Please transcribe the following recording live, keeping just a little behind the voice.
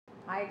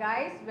Hi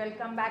guys,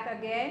 welcome back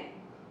again.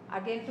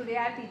 Today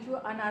I'll teach you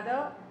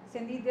another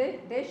Sindhi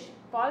dish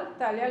called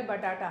Talyal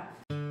Batata.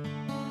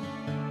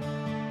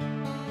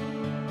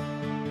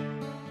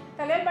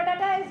 Talyal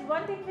Batata is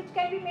one thing which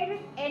can be made with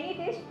any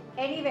dish,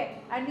 anywhere.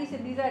 And we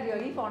Sindhis are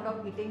really fond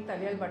of eating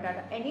Talyal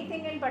Batata.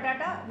 Anything in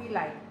batata we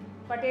like.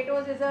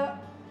 Potatoes is a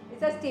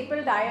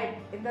staple diet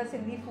in the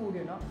Sindhi food,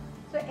 you know.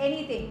 So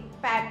anything,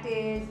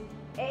 patties,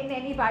 in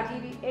any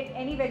bhaji,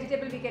 any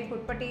vegetable we can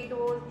put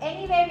potatoes,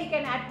 anywhere we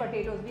can add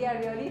potatoes. We are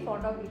really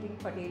fond of eating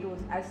potatoes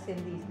as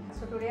Sindhis.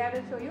 So today I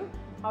will show you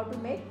how to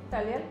make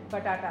Talyal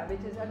Batata, which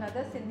is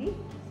another Sindhi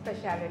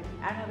speciality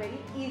and a very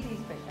easy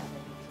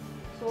speciality.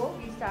 So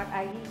we start,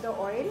 I heat the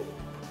oil,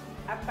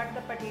 I've cut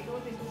the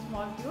potatoes into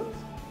small cubes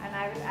and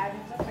I will add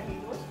in the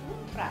potatoes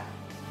to fry.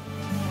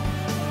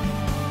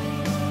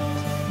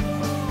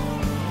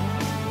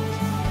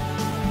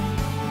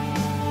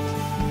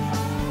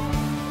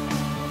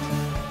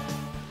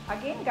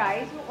 Again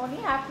guys, you only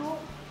have to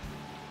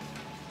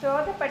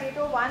stir the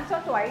potato once or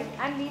twice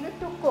and leave it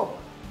to cook.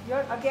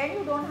 Again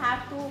you don't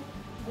have to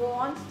go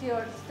on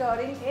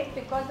stirring it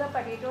because the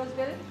potatoes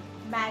will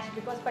mash,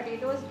 because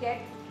potatoes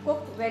get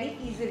cooked very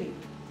easily.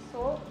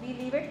 So we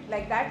leave it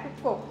like that to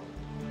cook.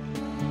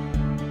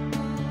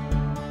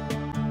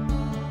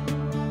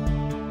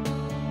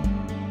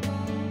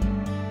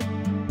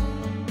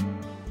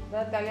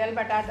 The Talyal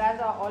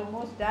batatas are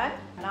almost done.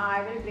 Now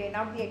I will drain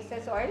out the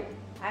excess oil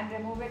and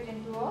remove it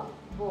into a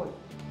bowl.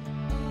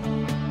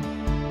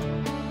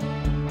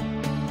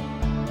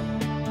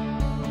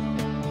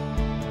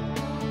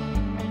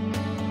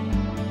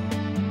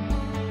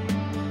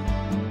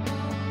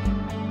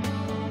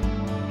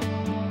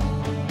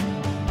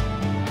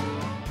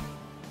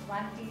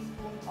 One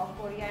teaspoon of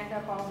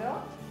coriander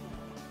powder,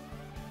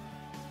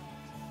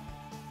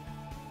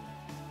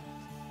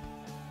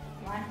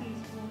 1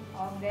 teaspoon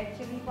of red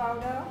chili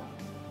powder,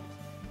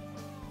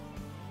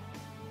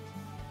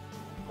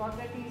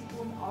 1/4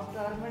 teaspoon of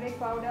turmeric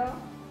powder,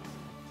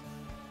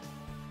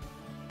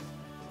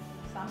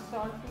 some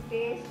salt to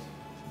taste,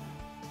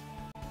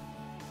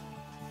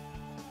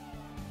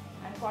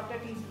 and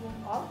 1/4 teaspoon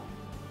of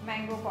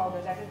mango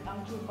powder, that is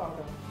amchur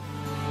powder.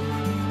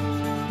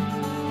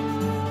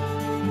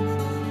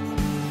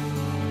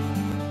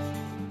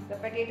 The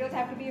potatoes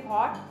have to be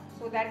hot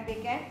so that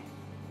they can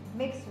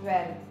mix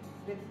well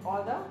with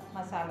all the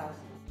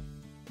masalas.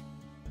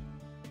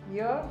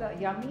 Here the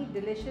yummy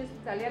delicious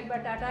Talyal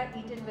Batata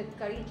eaten with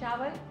curry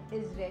chawal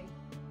is ready.